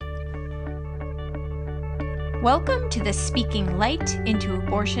Welcome to the Speaking Light into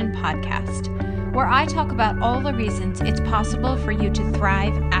Abortion podcast, where I talk about all the reasons it's possible for you to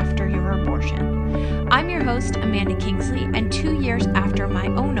thrive after your abortion. I'm your host, Amanda Kingsley, and 2 years after my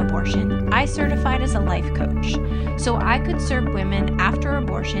own abortion, I certified as a life coach, so I could serve women after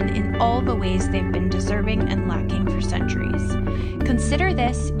abortion in all the ways they've been deserving and lacking for centuries. Consider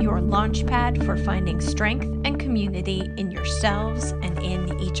this your launch pad for finding strength and community in yourselves and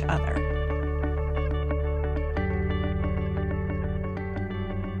in each other.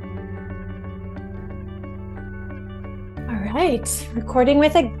 All right, recording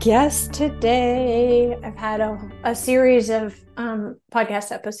with a guest today. I've had a series of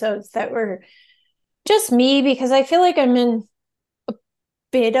podcast episodes that were just me because I feel like I'm in a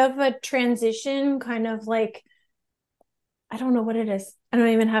bit of a transition, kind of like, I don't know what it is. I don't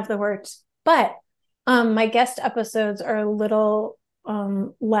even have the words, but my guest episodes are a little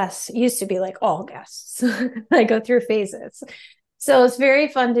less, used to be like all guests. I go through phases. So it's very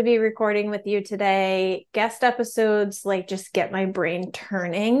fun to be recording with you today. Guest episodes like just get my brain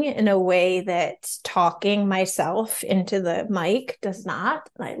turning in a way that talking myself into the mic does not.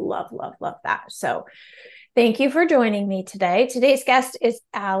 I love that. So thank you for joining me today. Today's guest is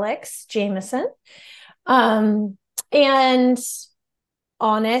Alex Jamieson. And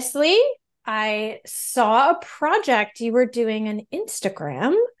honestly, I saw a project you were doing on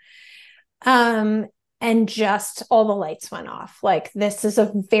Instagram. And just all the lights went off. Like, this is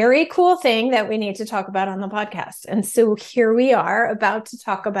a very cool thing that we need to talk about on the podcast. And so here we are about to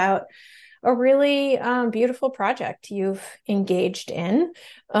talk about a really beautiful project you've engaged in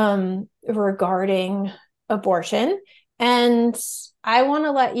regarding abortion. And I want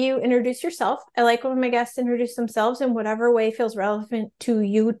to let you introduce yourself. I like when my guests introduce themselves in whatever way feels relevant to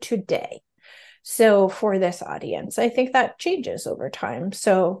you today. So for this audience, I think that changes over time.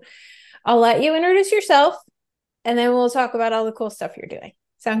 So I'll let you introduce yourself, and then we'll talk about all the cool stuff you're doing.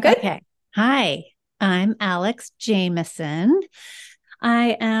 Sound good? Okay. Hi, I'm Alex Jamieson.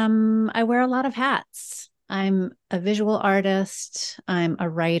 I wear a lot of hats. I'm a visual artist. I'm a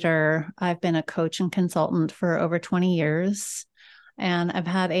writer. I've been a coach and consultant for over 20 years, and I've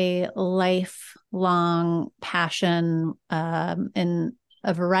had a lifelong passion in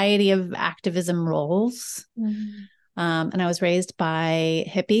a variety of activism roles. And I was raised by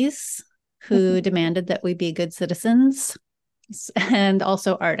hippies who demanded that we be good citizens and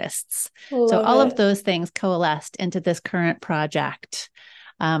also artists. So all of those things coalesced into this current project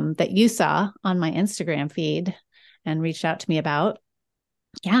that you saw on my Instagram feed and reached out to me about.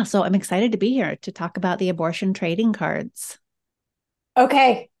 Yeah, so I'm excited to be here to talk about the abortion trading cards.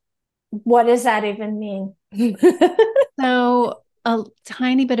 Okay. What does that even mean? So a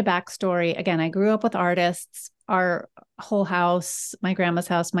tiny bit of backstory. Again, I grew up with artists. Our whole house, my grandma's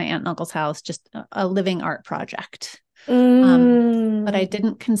house, my aunt and uncle's house, just a living art project. But I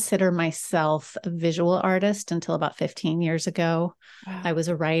didn't consider myself a visual artist until about 15 years ago. Wow. I was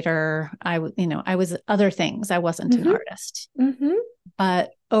a writer. I was other things. I wasn't an artist.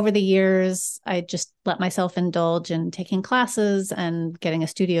 But over the years, I just let myself indulge in taking classes and getting a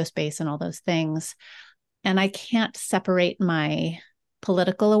studio space and all those things. And I can't separate my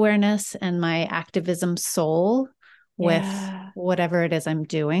political awareness and my activism soul with whatever it is I'm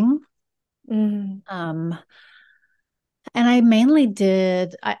doing. And I mainly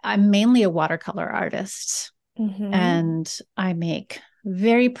I'm mainly a watercolor artist, and I make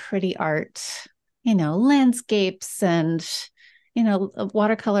very pretty art, landscapes, and,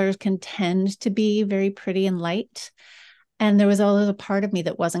 watercolors can tend to be very pretty and light. And there was always a part of me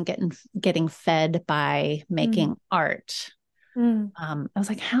that wasn't getting fed by making art. I was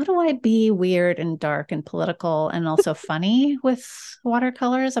like, how do I be weird and dark and political and also funny with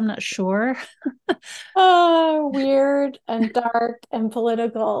watercolors? I'm not sure. Oh, weird and dark and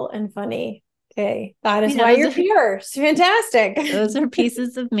political and funny. Okay. That is why you're here. It's fantastic. Those are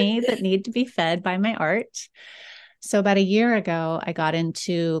pieces of me that need to be fed by my art. So about a year ago, I got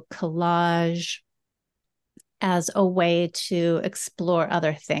into collage as a way to explore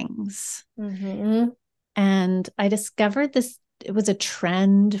other things. And I discovered this, it was a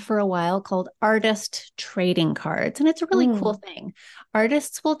trend for a while called artist trading cards. And it's a really cool thing.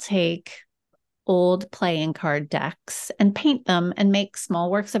 Artists will take old playing card decks and paint them and make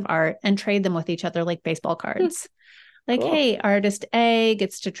small works of art and trade them with each other like baseball cards. Like, cool. Hey, artist A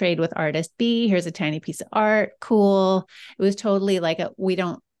gets to trade with artist B. Here's a tiny piece of art. Cool. It was totally like we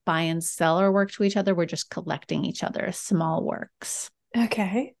don't buy and sell our work to each other. We're just collecting each other's small works.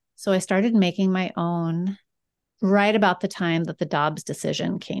 Okay. So I started making my own right about the time that the Dobbs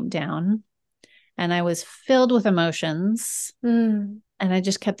decision came down. And I was filled with emotions. And I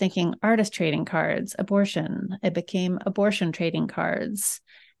just kept thinking artist trading cards, abortion. It became abortion trading cards.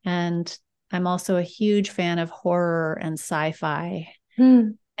 And I'm also a huge fan of horror and sci-fi.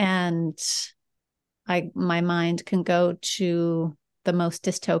 And my mind can go to the most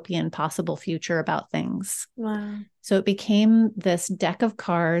dystopian possible future about things. Wow. So it became this deck of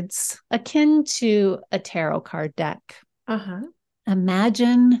cards akin to a tarot card deck.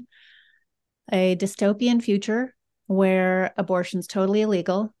 Imagine a dystopian future where abortion's totally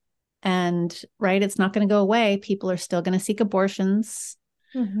illegal and it's not going to go away. People are still going to seek abortions.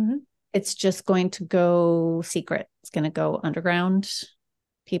 It's just going to go secret. It's going to go underground.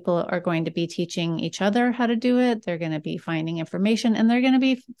 People are going to be teaching each other how to do it. They're going to be finding information, and they're going to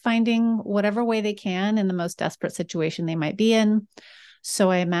be finding whatever way they can in the most desperate situation they might be in. So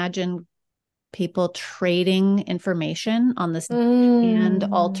I imagine people trading information on this hand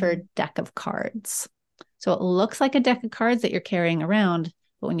altered deck of cards. So it looks like a deck of cards that you're carrying around,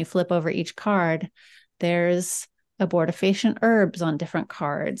 but when you flip over each card, there's abortifacient herbs on different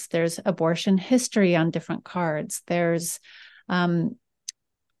cards. There's abortion history on different cards. There's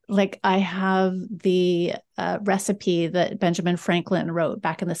I have the recipe that Benjamin Franklin wrote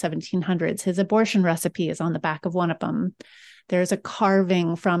back in the 1700s. His abortion recipe is on the back of one of them. There's a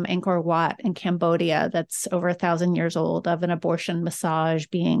carving from Angkor Wat in Cambodia that's over 1,000 years old of an abortion massage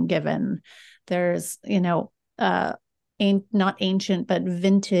being given. There's, not ancient, but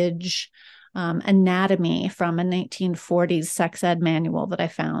vintage anatomy from a 1940s sex ed manual that I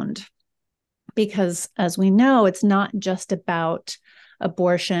found. Because as we know, it's not just about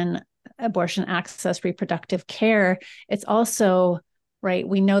abortion access, reproductive care. It's also,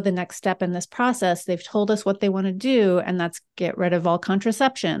 we know the next step in this process. They've told us what they want to do, and that's get rid of all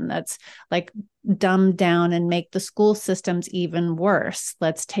contraception. That's dumb down and make the school systems even worse.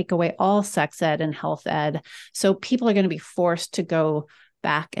 Let's take away all sex ed and health ed. So people are going to be forced to go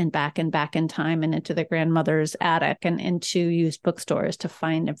back and back and back in time and into their grandmother's attic and into used bookstores to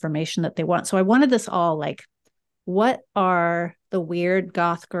find information that they want. So I wanted this all what are the weird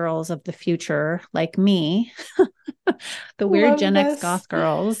goth girls of the future, like me, the weird Gen X goth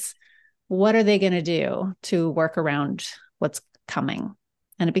girls, what are they going to do to work around what's coming?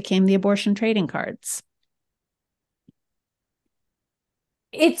 And it became the abortion trading cards.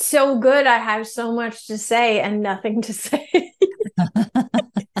 It's so good. I have so much to say and nothing to say.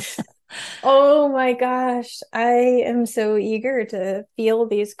 Oh my gosh. I am so eager to feel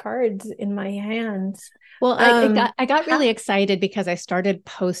these cards in my hands. Well, I got really excited because I started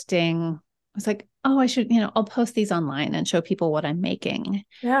posting. I was like, oh, I should, I'll post these online and show people what I'm making.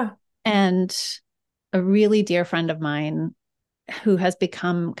 Yeah. And a really dear friend of mine who has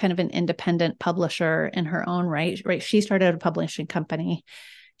become kind of an independent publisher in her own right. She started a publishing company.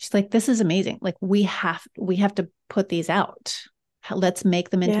 She's like, this is amazing. We have to put these out. Let's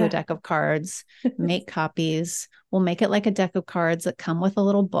make them into a deck of cards, make copies. We'll make it like a deck of cards that come with a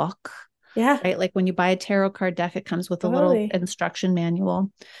little book. Yeah. Right. Like when you buy a tarot card deck, it comes with a little instruction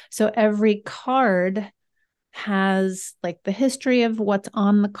manual. So every card has the history of what's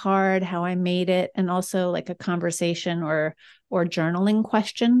on the card, how I made it, and also a conversation or journaling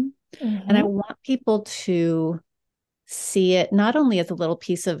question. And I want people to see it not only as a little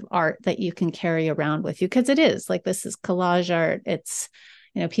piece of art that you can carry around with you, because it is this is collage art. It's,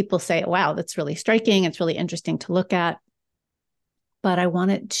 people say, wow, that's really striking. It's really interesting to look at. But I want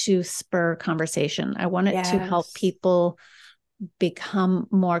it to spur conversation. I want it to help people become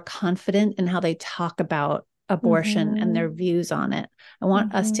more confident in how they talk about abortion and their views on it. I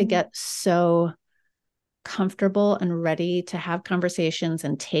want us to get so comfortable and ready to have conversations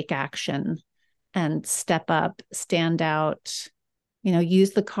and take action and step up, stand out,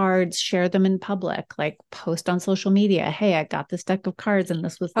 use the cards, share them in public, post on social media. Hey, I got this deck of cards and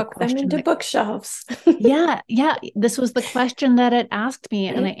this was the question. Them into bookshelves. Yeah. This was the question that it asked me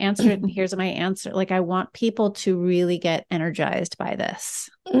and I answered it and here's my answer. I want people to really get energized by this.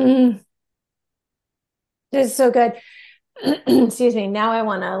 This is so good. Excuse me. Now I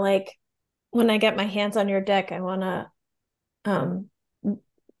want to when I get my hands on your deck, I want to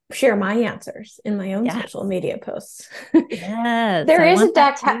share my answers in my own social media posts. Yes. There is a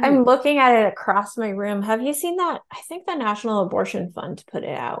deck. I'm looking at it across my room. Have you seen that? I think the National Abortion Fund put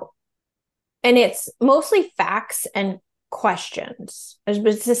it out. And it's mostly facts and questions.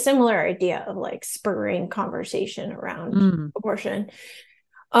 It's a similar idea of spurring conversation around abortion.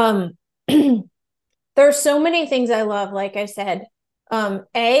 There's so many things I love. Like I said,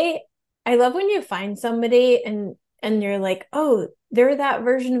 I love when you find somebody and you're like, oh, they're that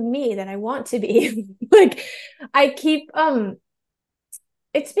version of me that I want to be. I keep,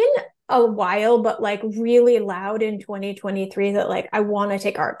 it's been a while, but like really loud in 2023 that like, I want to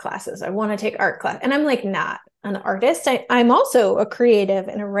take art classes. I want to take art class. And I'm like, not an artist. I'm also a creative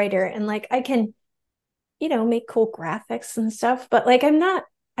and a writer. And like, I can, make cool graphics and stuff, but like, I'm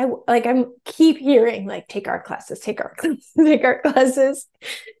keep hearing like, take art classes, take art classes, take art classes.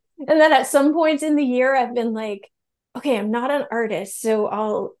 And then at some points in the year, I've been like, okay, I'm not an artist, so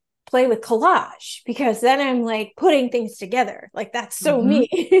I'll play with collage because then I'm like putting things together. Like that's so me.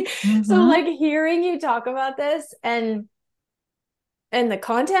 So like hearing you talk about this and the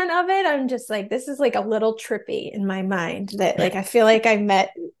content of it, I'm just like, this is like a little trippy in my mind that like, I feel like I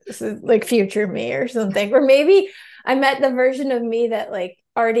met like future me or something, or maybe I met the version of me that like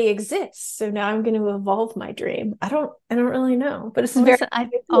already exists. So now I'm going to evolve my dream. I don't really know, but it's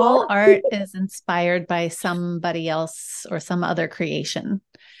all art is inspired by somebody else or some other creation.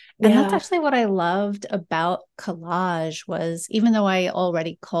 And that's actually what I loved about collage was, even though I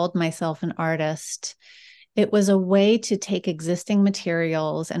already called myself an artist, it was a way to take existing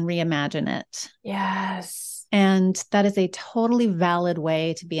materials and reimagine it. Yes. And that is a totally valid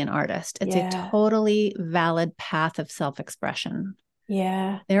way to be an artist. It's a totally valid path of self-expression.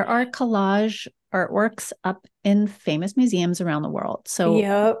 Yeah. There are collage artworks up in famous museums around the world.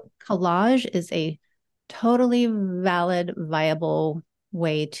 So collage is a totally valid, viable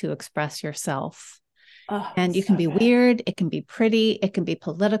way to express yourself. And you can be weird. It can be pretty. It can be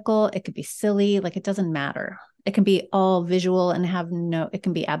political. It can be silly. Like it doesn't matter. It can be all visual and it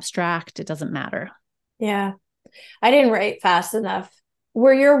can be abstract. It doesn't matter. Yeah. I didn't write fast enough.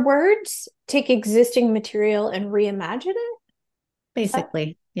 Were your words take existing material and reimagine it?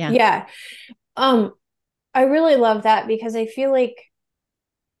 Basically. Yeah. Yeah. I really love that because I feel like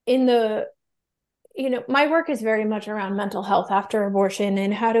my work is very much around mental health after abortion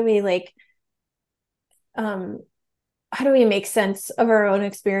and how do we make sense of our own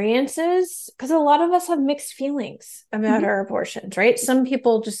experiences? Because a lot of us have mixed feelings about our abortions, right? Some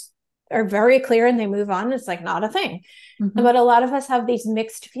people just are very clear and they move on. It's like not a thing. But a lot of us have these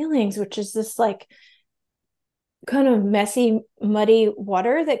mixed feelings, which is this like kind of messy, muddy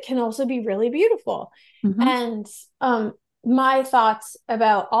water that can also be really beautiful. And my thoughts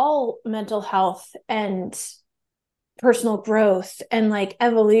about all mental health and personal growth and like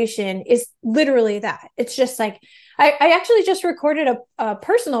evolution is literally that. It's just like I actually just recorded a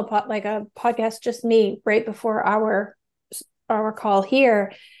personal a podcast, just me, right before our call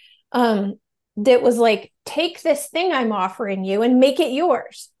here, that was like, take this thing I'm offering you and make it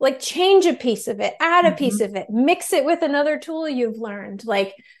yours. Like change a piece of it, add a piece of it, mix it with another tool you've learned.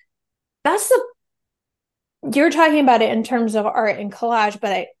 Like you're talking about it in terms of art and collage,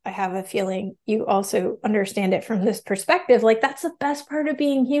 but I have a feeling you also understand it from this perspective. Like that's the best part of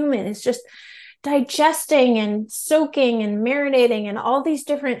being human. It's just digesting and soaking and marinating and all these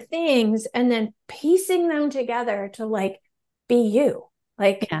different things and then piecing them together to like be you.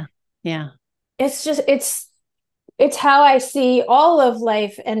 Like, yeah. It's just, it's how I see all of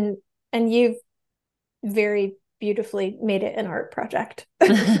life. And you've very beautifully made it an art project.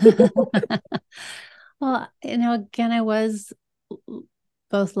 Well, again, I was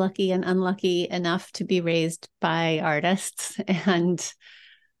both lucky and unlucky enough to be raised by artists. And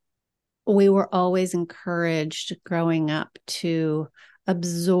we were always encouraged growing up to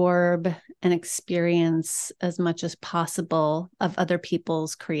absorb and experience as much as possible of other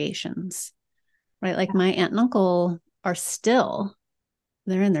people's creations, right? Like my aunt and uncle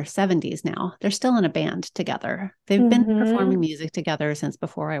they're in their 70s now. They're still in a band together. They've been performing music together since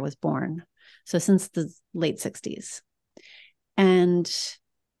before I was born. So since the late 60s. And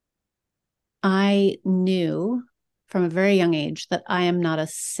I knew from a very young age that I'm not a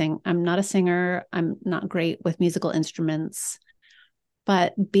singer. I'm not great with musical instruments.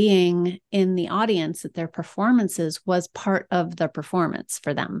 But being in the audience at their performances was part of the performance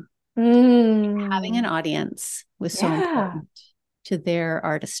for them. Having an audience was so important to their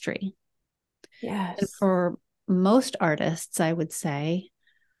artistry. Yes. And for most artists, I would say,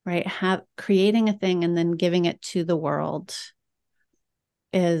 right, creating a thing and then giving it to the world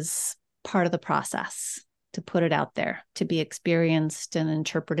is part of the process to put it out there, to be experienced and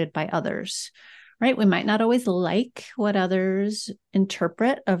interpreted by others, right? We might not always like what others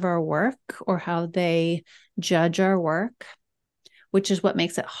interpret of our work or how they judge our work, which is what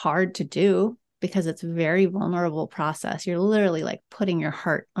makes it hard to do because it's a very vulnerable process. You're literally like putting your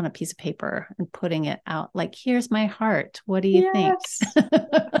heart on a piece of paper and putting it out like, here's my heart. What do you think?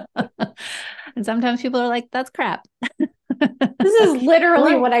 And sometimes people are like, that's crap. This is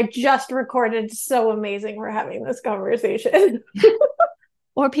literally what I just recorded. So amazing. We're having this conversation.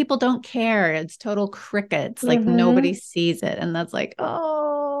 Or people don't care. It's total crickets. Like nobody sees it. And that's like,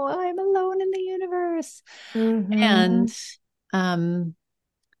 oh, I'm course. Mm-hmm. And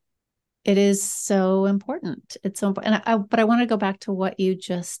it is so important. It's so important. But I want to go back to what you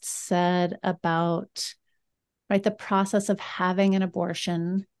just said about, right, the process of having an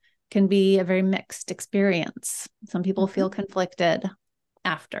abortion can be a very mixed experience. Some people feel conflicted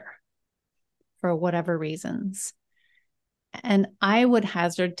after for whatever reasons. And I would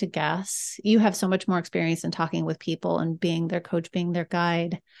hazard to guess, you have so much more experience in talking with people and being their coach, being their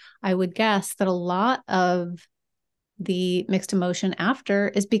guide. I would guess that a lot of the mixed emotion after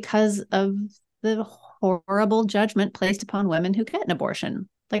is because of the horrible judgment placed upon women who get an abortion.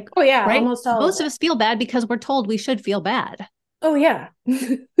 Like, oh yeah, right? almost all Most of us feel bad because we're told we should feel bad. Oh yeah.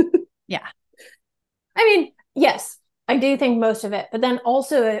 Yeah. I mean, yes, I do think most of it, but then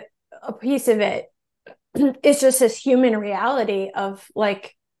also a piece of it is just this human reality of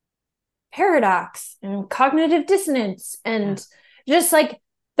like paradox and cognitive dissonance and just like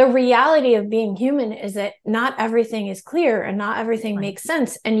the reality of being human is that not everything is clear and not everything makes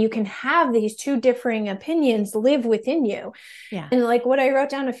sense, and you can have these two differing opinions live within you. And like what I wrote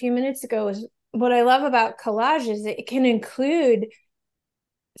down a few minutes ago is what I love about collage is it can include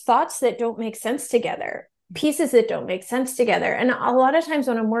thoughts that don't make sense together, pieces that don't make sense together. And a lot of times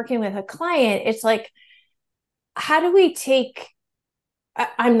when I'm working with a client, it's like, how do we take,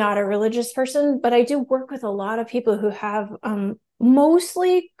 I'm not a religious person, but I do work with a lot of people who have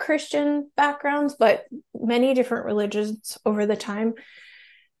mostly Christian backgrounds, but many different religions over the time.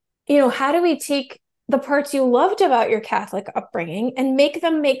 You know, how do we take the parts you loved about your Catholic upbringing and make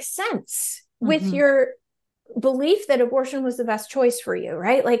them make sense with your belief that abortion was the best choice for you,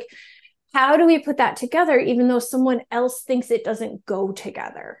 right? Like, how do we put that together, even though someone else thinks it doesn't go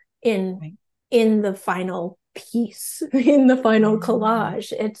together in the final piece, in the final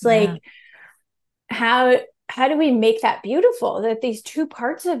collage? It's like, how do we make that beautiful, that these two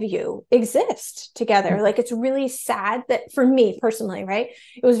parts of you exist together? Like, it's really sad that for me personally, right,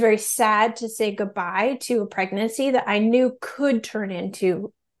 it was very sad to say goodbye to a pregnancy that I knew could turn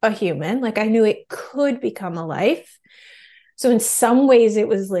into a human. Like, I knew it could become a life. So in some ways it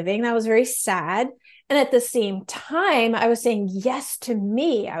was living. That was very sad. And at the same time, I was saying yes to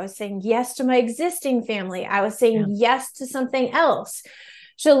me. I was saying yes to my existing family. I was saying yes to something else.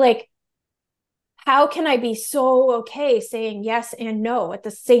 So like, how can I be so okay saying yes and no at the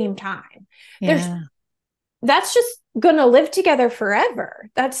same time? That's just going to live together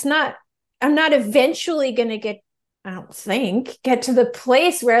forever. I'm not eventually going to get to the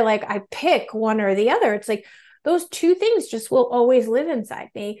place where like I pick one or the other. It's like those two things just will always live inside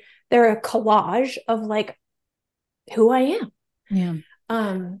me. They're a collage of like who I am. Yeah.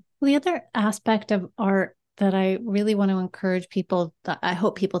 The other aspect of art that I really want to encourage people, that I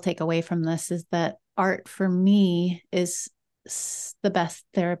hope people take away from this, is that art for me is the best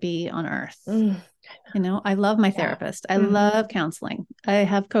therapy on earth. You know, I love my therapist. I love counseling. I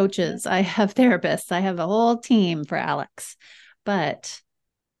have coaches. I have therapists. I have a whole team for Alex. But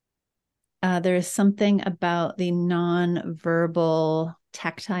there is something about the non-verbal,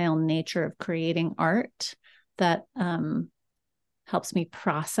 tactile nature of creating art that helps me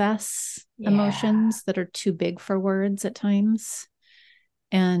process emotions that are too big for words at times.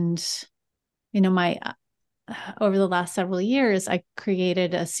 And, you know, over the last several years, I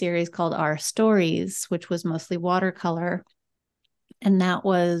created a series called Our Stories, which was mostly watercolor. And that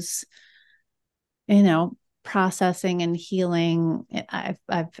was, you know, processing and healing.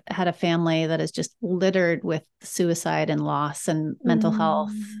 I've had a family that is just littered with suicide and loss and mental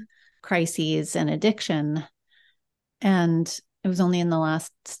health crises and addiction. And it was only in the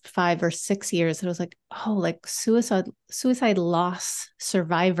last 5 or 6 years that I was like, oh, like suicide loss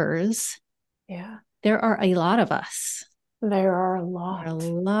survivors. Yeah. There are a lot of us. There are a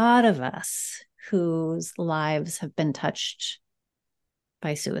lot of us whose lives have been touched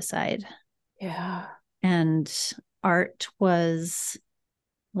by suicide. Yeah. And art was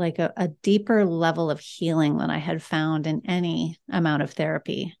like a deeper level of healing than I had found in any amount of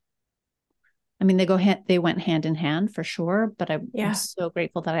therapy. I mean, they went hand in hand for sure, but I'm so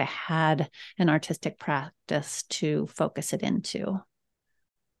grateful that I had an artistic practice to focus it into.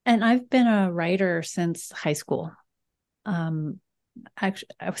 And I've been a writer since high school. Actually,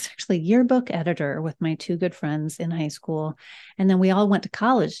 I was actually yearbook editor with my two good friends in high school. And then we all went to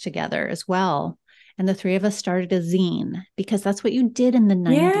college together as well. And the three of us started a zine, because that's what you did in the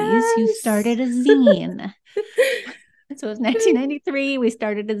 90s. Yes. You started a zine. So it was 1993. We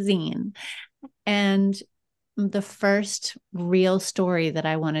started a zine. And the first real story that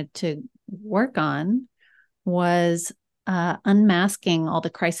I wanted to work on was unmasking all the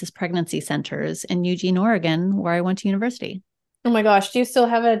crisis pregnancy centers in Eugene, Oregon, where I went to university. Oh my gosh. Do you still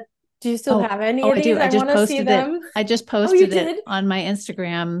have Do you still have any of I do. these? I want to see them. I just Oh, you posted it did? on my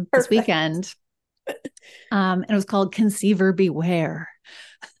Instagram this Perfect. weekend. And it was called Conceiver Beware.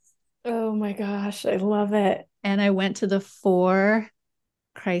 Oh my gosh, I love it. And I went to the 4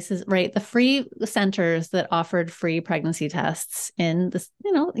 crisis, right? The free centers that offered free pregnancy tests in this,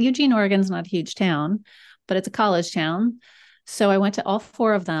 Eugene, Oregon's not a huge town, but it's a college town. So I went to all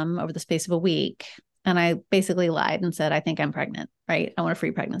 4 of them over the space of a week. And I basically lied and said, I think I'm pregnant, right? I want a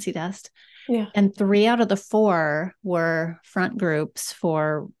free pregnancy test. Yeah. And 3 out of the 4 were front groups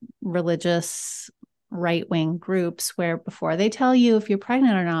for religious right-wing groups where before they tell you if you're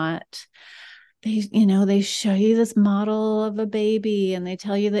pregnant or not, they show you this model of a baby and they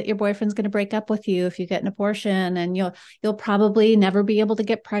tell you that your boyfriend's going to break up with you if you get an abortion, and you'll probably never be able to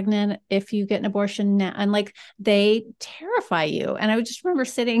get pregnant if you get an abortion now. And like, they terrify you. And I would just remember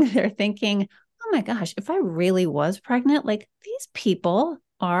sitting there thinking, oh my gosh, if I really was pregnant, like, these people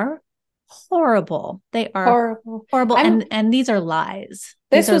are horrible. They are horrible. And these are lies.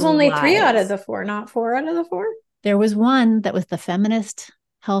 This was only lies. 3 out of the 4, not 4 out of the 4. There was one that was the Feminist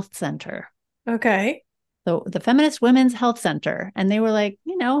Health Center. Okay. So the Feminist Women's Health Center. And they were like,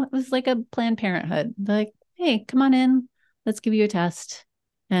 it was like a Planned Parenthood. They're like, hey, come on in. Let's give you a test.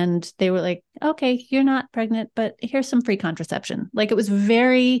 And they were like, okay, you're not pregnant, but here's some free contraception. Like, it was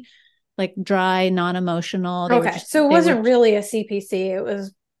very like dry, non-emotional. Okay. So it wasn't really a CPC. It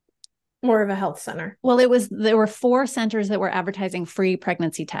was more of a health center. Well, there were 4 centers that were advertising free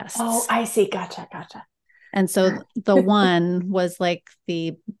pregnancy tests. Oh, I see. Gotcha. And so the one was like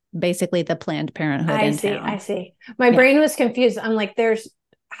basically the Planned Parenthood. I see. My brain was confused. I'm like,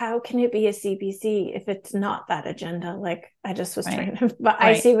 how can it be a CPC if it's not that agenda? Like, I just was trying to, but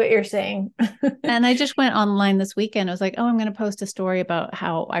I see what you're saying. And I just went online this weekend. I was like, oh, I'm going to post a story about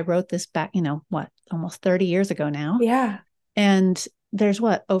how I wrote this back, almost 30 years ago now. Yeah. And there's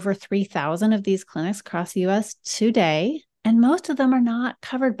over 3,000 of these clinics across the US today. And most of them are not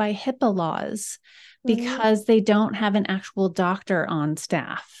covered by HIPAA laws because they don't have an actual doctor on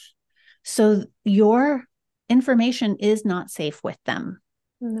staff. So your information is not safe with them.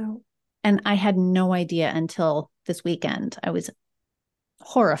 No. And I had no idea until this weekend. I was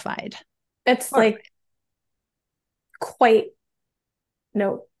horrified. It's like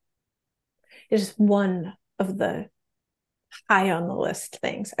it's one of the high on the list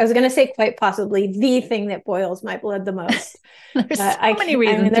things. I was going to say quite possibly the thing that boils my blood the most. There's so many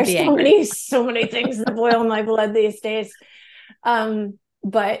reasons to be angry. So many things that boil my blood these days.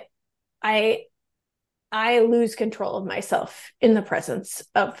 But I lose control of myself in the presence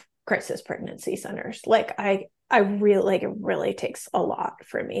of crisis pregnancy centers. Like, I really, like, it really takes a lot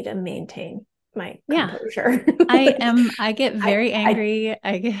for me to maintain my composure. I get very angry.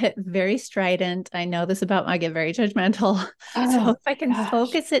 I get very strident. I know this about me. I get very judgmental. So if I can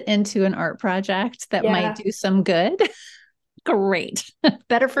focus it into an art project that might do some good, great.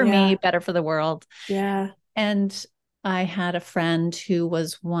 Better for me, better for the world. Yeah. And I had a friend who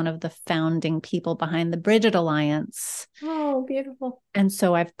was one of the founding people behind the Bridget Alliance. Oh, beautiful. And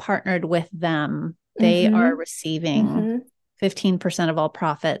so I've partnered with them. They are receiving 15% of all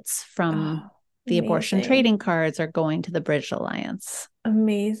profits from the abortion trading cards are going to the Bridget Alliance.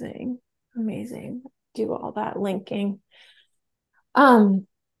 Amazing. Do all that linking. Do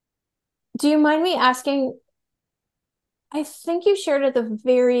you mind me asking, I think you shared at the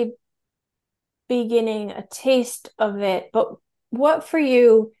very beginning a taste of it, but what for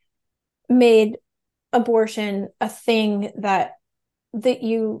you made abortion a thing that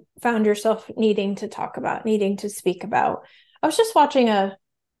you found yourself needing to talk about, needing to speak about? I was just watching an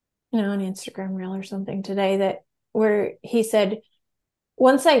Instagram reel or something today where he said,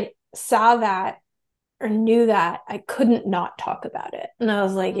 once I saw that or knew that, I couldn't not talk about it. And I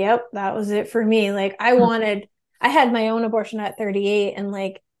was like, yep, that was it for me. Like, I had my own abortion at 38, and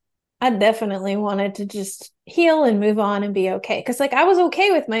like, I definitely wanted to just heal and move on and be okay. Cause like, I was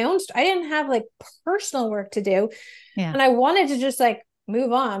okay with my own, I didn't have like personal work to do. Yeah. And I wanted to just like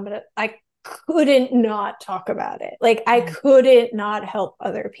move on, but I couldn't not talk about it. Like, I couldn't not help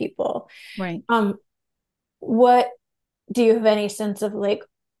other people. Right. What do you have any sense of like,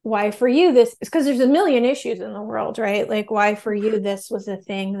 why for you this is, because there's a million issues in the world, right? Like, why for you this was a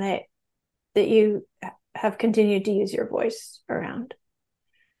thing that you have continued to use your voice around?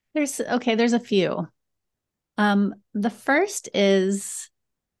 There's a few. The first is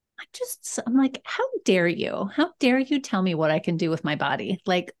I'm like, how dare you? How dare you tell me what I can do with my body?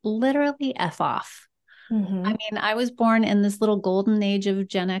 Like, literally F off. Mm-hmm. I mean, I was born in this little golden age of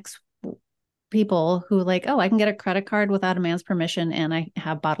Gen X people who like, oh, I can get a credit card without a man's permission and I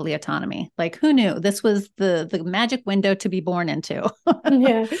have bodily autonomy. Like, who knew? This was the magic window to be born into.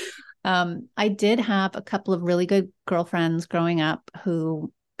 Yeah. I did have a couple of really good girlfriends growing up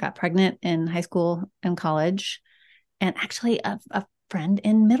who got pregnant in high school and college, and actually a friend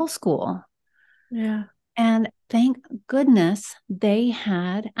in middle school. Yeah. And thank goodness they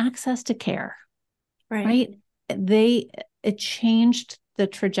had access to care, right? It changed the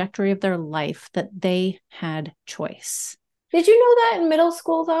trajectory of their life that they had choice. Did you know that in middle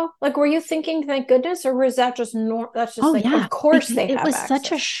school though? Like, were you thinking, thank goodness, or was that just that's just like, yeah, of course because they it have was access.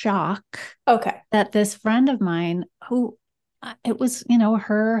 such a shock. Okay. That this friend of mine who it was,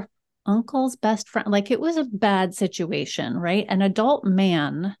 her uncle's best friend, like it was a bad situation, right? An adult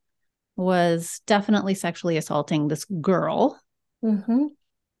man was definitely sexually assaulting this girl. Mm-hmm.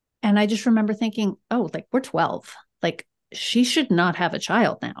 And I just remember thinking, oh, like we're 12. Like she should not have a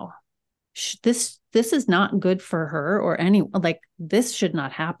child now. This is not good for her or anyone. Like this should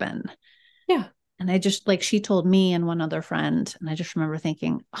not happen. Yeah. And I just like she told me and one other friend, and I just remember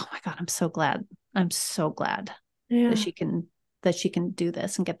thinking, oh my God, I'm so glad. I'm so glad that she can do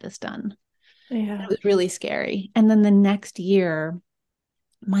this and get this done. Yeah. It was really scary. And then the next year,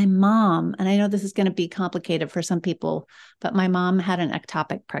 my mom, and I know this is going to be complicated for some people, but my mom had an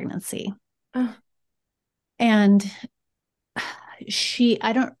ectopic pregnancy. And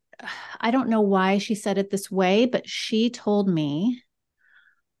I don't know why she said it this way, but she told me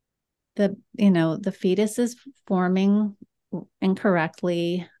the fetus is forming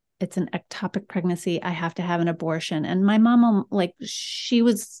incorrectly. It's an ectopic pregnancy. I have to have an abortion. And my mom, like it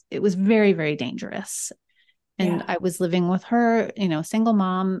was very, very dangerous. And I was living with her, single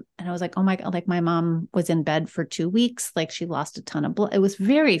mom. And I was like, oh my God, like my mom was in bed for 2 weeks. Like she lost a ton of blood. It was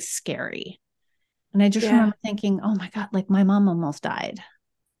very scary. And I just remember thinking, oh my God, like my mom almost died.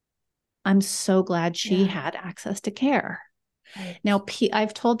 I'm so glad she had access to care. Right. Now,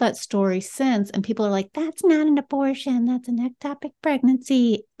 I've told that story since, and people are like, that's not an abortion. That's an ectopic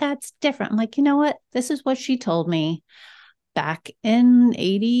pregnancy. That's different. I'm like, you know what? This is what she told me back in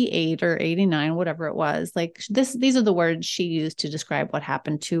 88 or 89, whatever it was. Like these are the words she used to describe what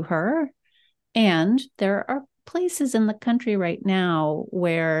happened to her. And there are places in the country right now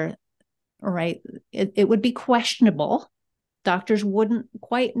where, it would be questionable. Doctors wouldn't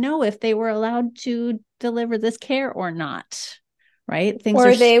quite know if they were allowed to deliver this care or not, right?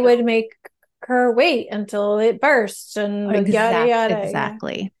 They would make her wait until it bursts and yada, yada.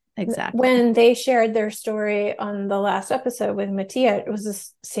 Exactly. Exactly. When they shared their story on the last episode with Mattia, it was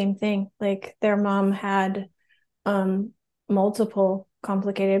the same thing. Like their mom had multiple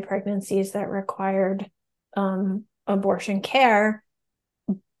complicated pregnancies that required abortion care.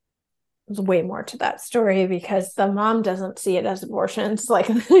 There's way more to that story because the mom doesn't see it as abortions, like,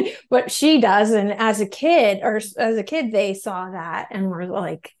 but she does. And as a kid, they saw that and were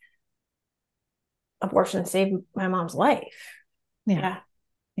like, abortion saved my mom's life. Yeah.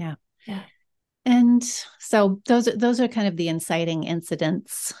 And so those are kind of the inciting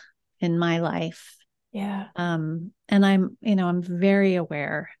incidents in my life. Yeah. And I'm very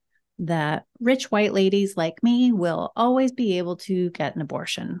aware that rich white ladies like me will always be able to get an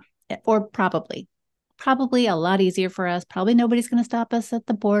abortion, or probably a lot easier for us. Probably nobody's going to stop us at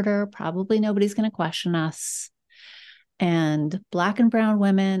the border. Probably nobody's going to question us. And Black and brown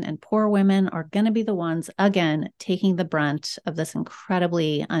women and poor women are going to be the ones, again, taking the brunt of this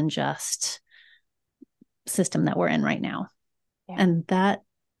incredibly unjust system that we're in right now. Yeah. And that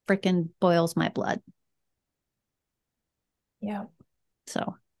freaking boils my blood. Yeah.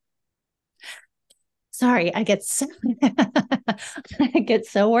 So sorry, I get so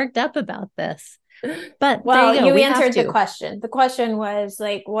worked up about this. But well, you answered the question. The question was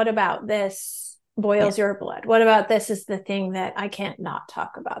like, what about this boils your blood? What about this is the thing that I can't not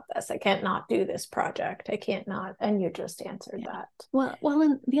talk about this? I can't not do this project. I can't not. And you just answered that. Well,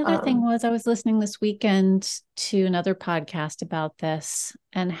 and the other thing was I was listening this weekend to another podcast about this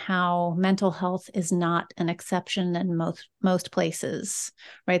and how mental health is not an exception in most places,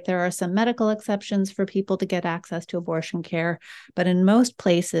 right? There are some medical exceptions for people to get access to abortion care, but in most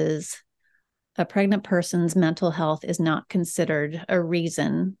places, a pregnant person's mental health is not considered a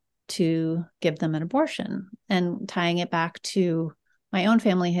reason to give them an abortion. And tying it back to my own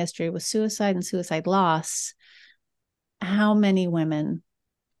family history with suicide and suicide loss, how many women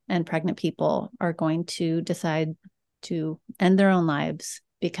and pregnant people are going to decide to end their own lives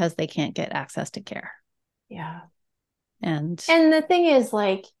because they can't get access to care? Yeah. And the thing is,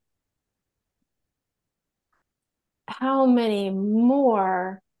 like, how many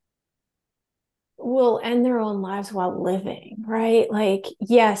more will end their own lives while living, right? Like,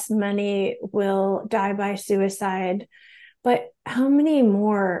 yes, many will die by suicide, but how many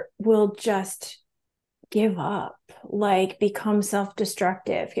more will just give up, like become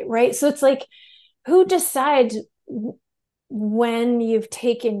self-destructive, right? So it's like, who decides when you've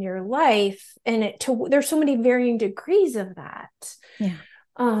taken your life? And there's so many varying degrees of that. Yeah.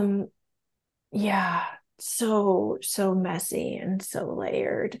 Yeah, so messy and so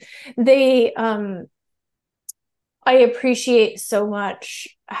layered. They I appreciate so much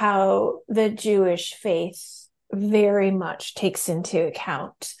how the Jewish faith very much takes into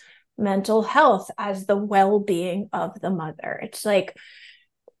account mental health as the well-being of the mother. It's like,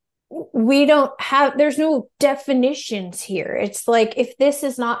 there's no definitions here. It's like, if this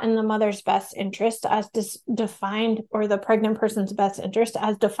is not in the mother's best interest as defined, or the pregnant person's best interest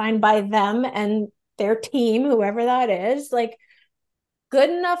as defined by them and their team, whoever that is, like, good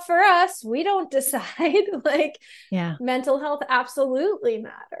enough for us. We don't decide. Like, yeah, mental health absolutely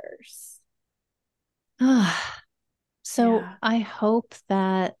matters. So Yeah. I hope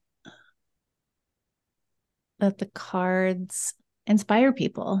that the cards inspire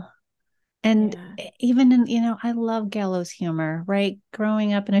people. And even in, I love gallows humor, right?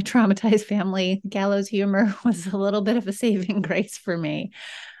 Growing up in a traumatized family, gallows humor was a little bit of a saving grace for me.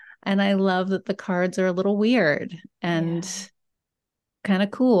 And I love that the cards are a little weird and kind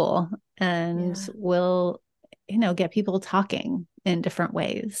of cool, and will, get people talking in different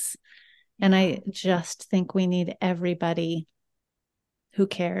ways. And I just think we need everybody who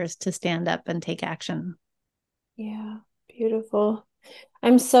cares to stand up and take action. Yeah. Beautiful.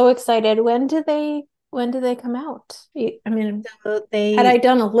 I'm so excited. When do they come out? I mean, had I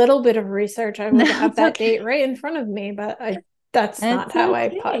done a little bit of research, I would have that date right in front of me, but that's not how I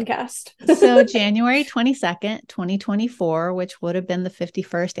podcast. So January 22nd, 2024, which would have been the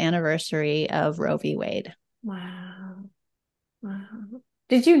 51st anniversary of Roe v. Wade. Wow.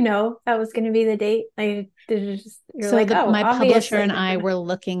 Did you know that was going to be the date? My publisher and I were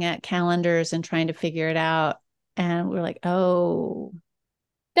looking at calendars and trying to figure it out. And we're like, oh,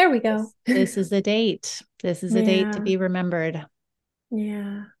 there we go. This is the date. This is a date to be remembered.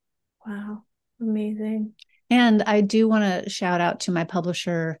 Yeah. Wow. Amazing. And I do want to shout out to my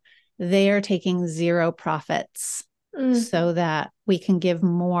publisher. They are taking zero profits so that we can give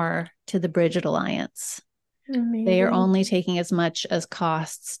more to the Bridget Alliance. Amazing. They are only taking as much as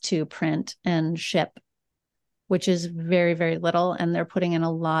costs to print and ship, which is very, very little. And they're putting in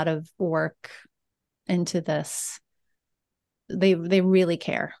a lot of work into this. They really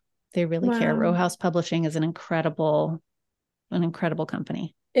care. They really care. Row House Publishing is an incredible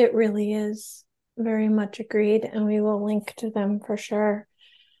company. It really is. Very much agreed. And we will link to them for sure.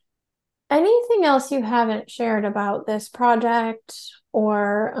 Anything else you haven't shared about this project,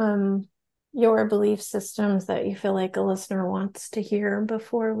 or your belief systems that you feel like a listener wants to hear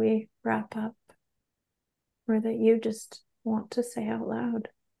before we wrap up, or that you just want to say out loud?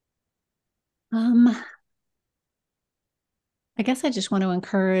 I guess I just want to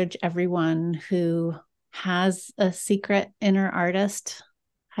encourage everyone who has a secret inner artist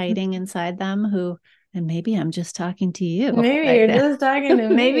hiding inside them, and maybe I'm just talking to you. Maybe right you're now. Just talking to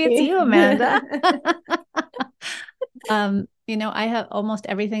me. Maybe it's you, Amanda. I have almost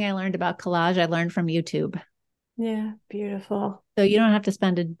everything I learned about collage, I learned from YouTube. Yeah, beautiful. So you don't have to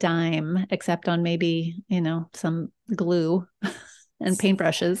spend a dime except on maybe, some glue and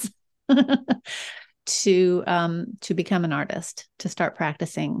paintbrushes to become an artist, to start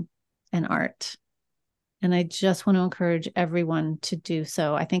practicing an art. And I just want to encourage everyone to do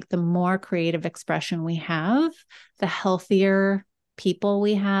so. I think the more creative expression we have, the healthier people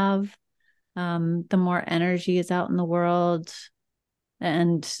we have, the more energy is out in the world.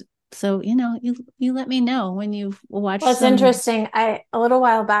 And so, you let me know when you've watched. Well, it's interesting. A little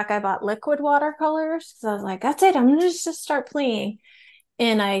while back, I bought liquid watercolors because I was like, that's it. I'm going to just start playing.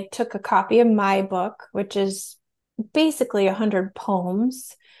 And I took a copy of my book, which is basically 100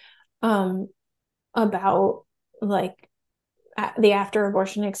 poems, about like the after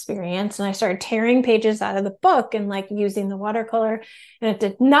abortion experience, and I started tearing pages out of the book and like using the watercolor, and it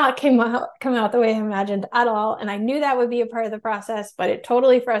did not come out the way I imagined at all. And I knew that would be a part of the process, but it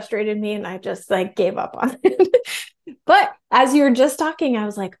totally frustrated me, and I just like gave up on it. But as you were just talking, I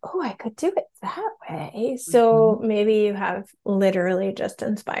was like, oh, I could do it that way. So maybe you have literally just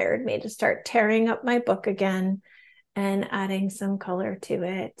inspired me to start tearing up my book again and adding some color to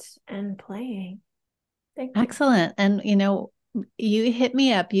it and playing. Thank you. Excellent. And you hit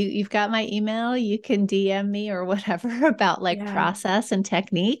me up. You've got my email. You can DM me or whatever about process and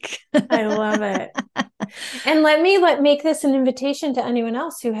technique. I love it. And let me make this an invitation to anyone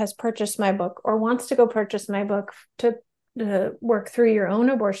else who has purchased my book or wants to go purchase my book to work through your own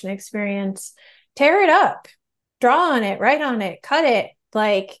abortion experience. Tear it up, draw on it, write on it, cut it.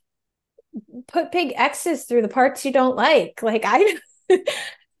 Like, put big X's through the parts you don't like. Like I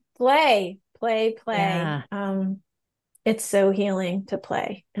play. Yeah. It's so healing to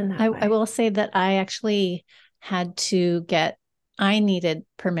play in that way. I will say that I actually had to I needed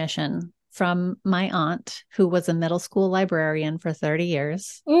permission from my aunt, who was a middle school librarian for 30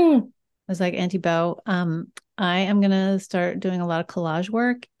 years. I was like, Auntie Bo, I am going to start doing a lot of collage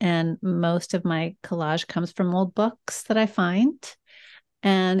work. And most of my collage comes from old books that I find.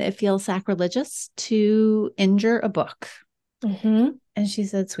 And it feels sacrilegious to injure a book. Mm-hmm. And she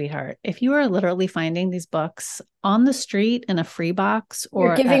said, sweetheart, if you are literally finding these books on the street in a free box, or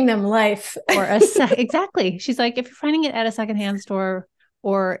you're giving them life, or exactly. She's like, if you're finding it at a secondhand store,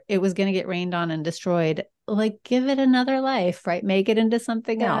 or it was going to get rained on and destroyed, like give it another life, right? Make it into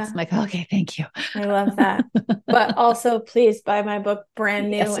something else. I'm like, okay, thank you. I love that. But also please buy my book brand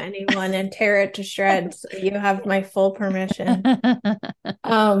new, Yes. anyone, and tear it to shreds. You have my full permission.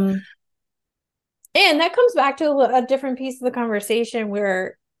 And that comes back to a different piece of the conversation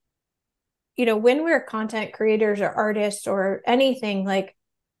where, when we're content creators or artists or anything, like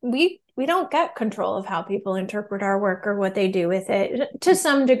we don't get control of how people interpret our work or what they do with it. To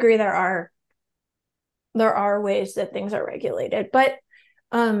some degree, there are ways that things are regulated, but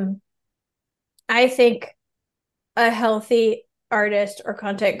I think a healthy artist or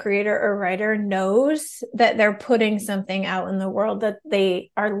content creator or writer knows that they're putting something out in the world that they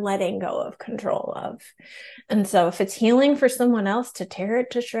are letting go of control of. And so if it's healing for someone else to tear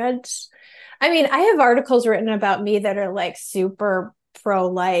it to shreds, I mean, I have articles written about me that are like super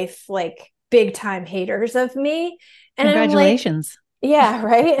pro-life, like big time haters of me. And congratulations. I'm like, yeah,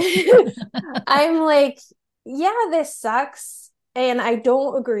 right. I'm like, yeah, this sucks. And I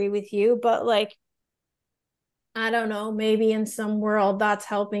don't agree with you, but like, I don't know, maybe in some world that's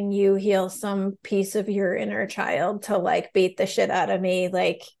helping you heal some piece of your inner child to like beat the shit out of me.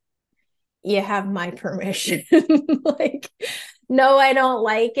 Like, you have my permission. Like, no, I don't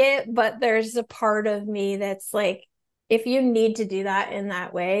like it, but there's a part of me that's like, if you need to do that in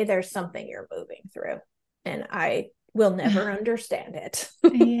that way, there's something you're moving through. And I will never understand it.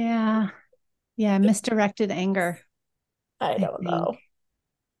 Yeah. Yeah. Misdirected anger. I don't know.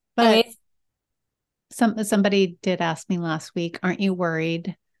 But I mean, somebody did ask me last week, aren't you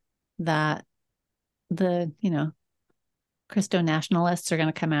worried that the, Christo nationalists are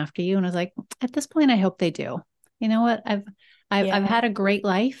going to come after you? And I was like, at this point, I hope they do. You know what? I've had a great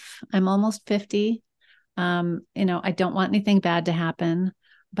life. I'm almost 50. I don't want anything bad to happen,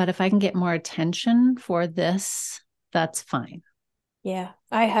 but if I can get more attention for this, that's fine. Yeah,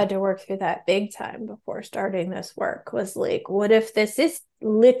 I had to work through that big time before starting this work. Was like, what if this is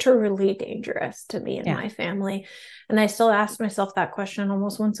literally dangerous to me and my family? And I still ask myself that question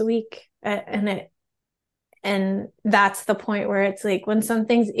almost once a week. And that's the point where it's like, when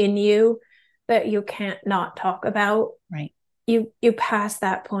something's in you that you can't not talk about, right? You pass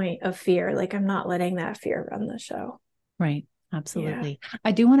that point of fear. Like, I'm not letting that fear run the show. Right. Absolutely. Yeah.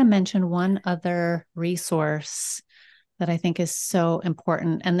 I do want to mention one other resource that I think is so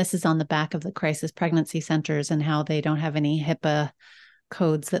important. And this is on the back of the crisis pregnancy centers and how they don't have any HIPAA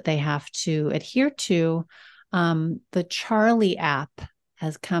codes that they have to adhere to. The Charlie app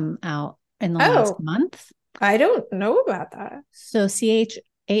has come out in the last month. I don't know about that. So CHARLEY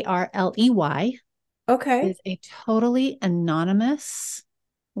is a totally anonymous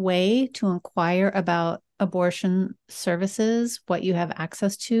way to inquire about abortion services, what you have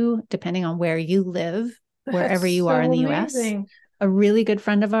access to, depending on where you live, wherever you are in the US. A really good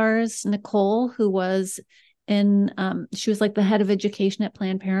friend of ours, Nicole, who was she was like the head of education at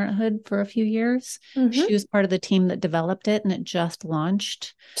Planned Parenthood for a few years. Mm-hmm. She was part of the team that developed it, and it just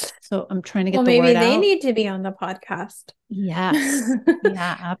launched. So I'm trying to get the word out. Maybe they need to be on the podcast. Yes.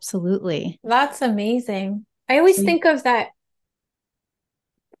 Yeah, absolutely. That's amazing. I always think of that.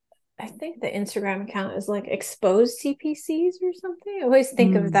 I think the Instagram account is like Exposed CPCs or something. I always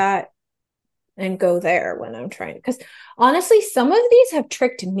think of that and go there when I'm trying. Because honestly, some of these have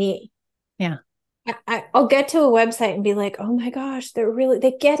tricked me. Yeah. I'll get to a website and be like, oh my gosh, they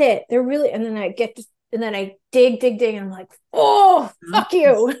get it. They're really, and then I dig, and I'm like, oh, fuck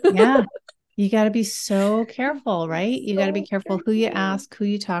you. Yeah. You got to be so careful, right? You got to be careful who you ask, who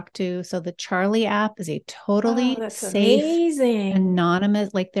you talk to. So the Charlie app is a totally safe,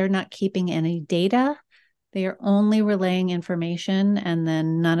 anonymous, like they're not keeping any data. They are only relaying information, and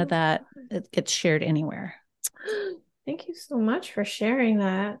then none of that gets shared anywhere. Thank you so much for sharing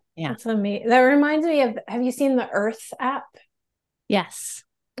that. Yeah. That's amazing. That reminds me of, have you seen the Earth app? Yes.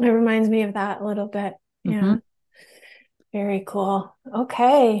 It reminds me of that a little bit. Yeah. Mm-hmm. Very cool.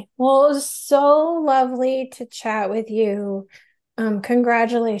 Okay. Well, it was so lovely to chat with you.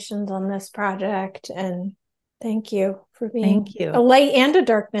 Congratulations on this project, and thank you for being Thank you. a light and a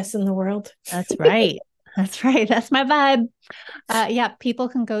darkness in the world. That's right. That's right. That's my vibe. Yeah, people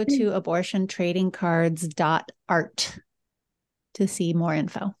can go to abortiontradingcards.art to see more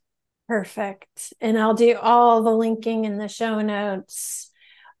info. Perfect. And I'll do all the linking in the show notes.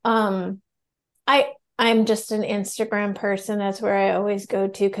 I'm just an Instagram person. That's where I always go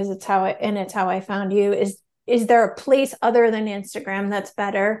to because it's how I found you. Is there a place other than Instagram that's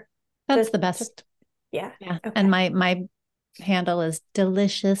better? That's the best. Yeah. Yeah. Okay. And my handle is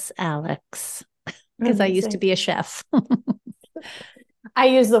Delicious Alex because I used to be a chef. I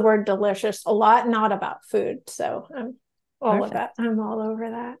use the word delicious a lot, not about food. So I'm all of that. I'm all over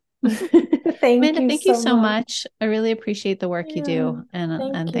that. Amanda, thank you so much. I really appreciate the work you do.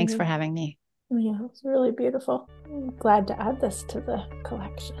 And thanks for having me. Yeah, it's really beautiful. I'm glad to add this to the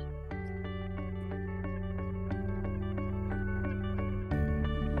collection.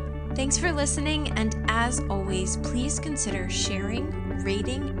 Thanks for listening, and as always, please consider sharing,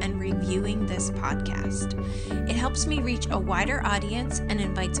 rating, and reviewing this podcast. It helps me reach a wider audience and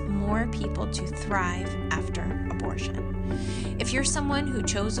invites more people to thrive after abortion. If you're someone who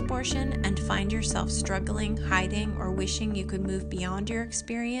chose abortion and find yourself struggling, hiding, or wishing you could move beyond your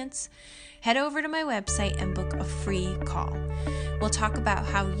experience, head over to my website and book a free call. We'll talk about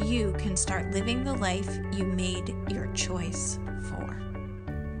how you can start living the life you made your choice for.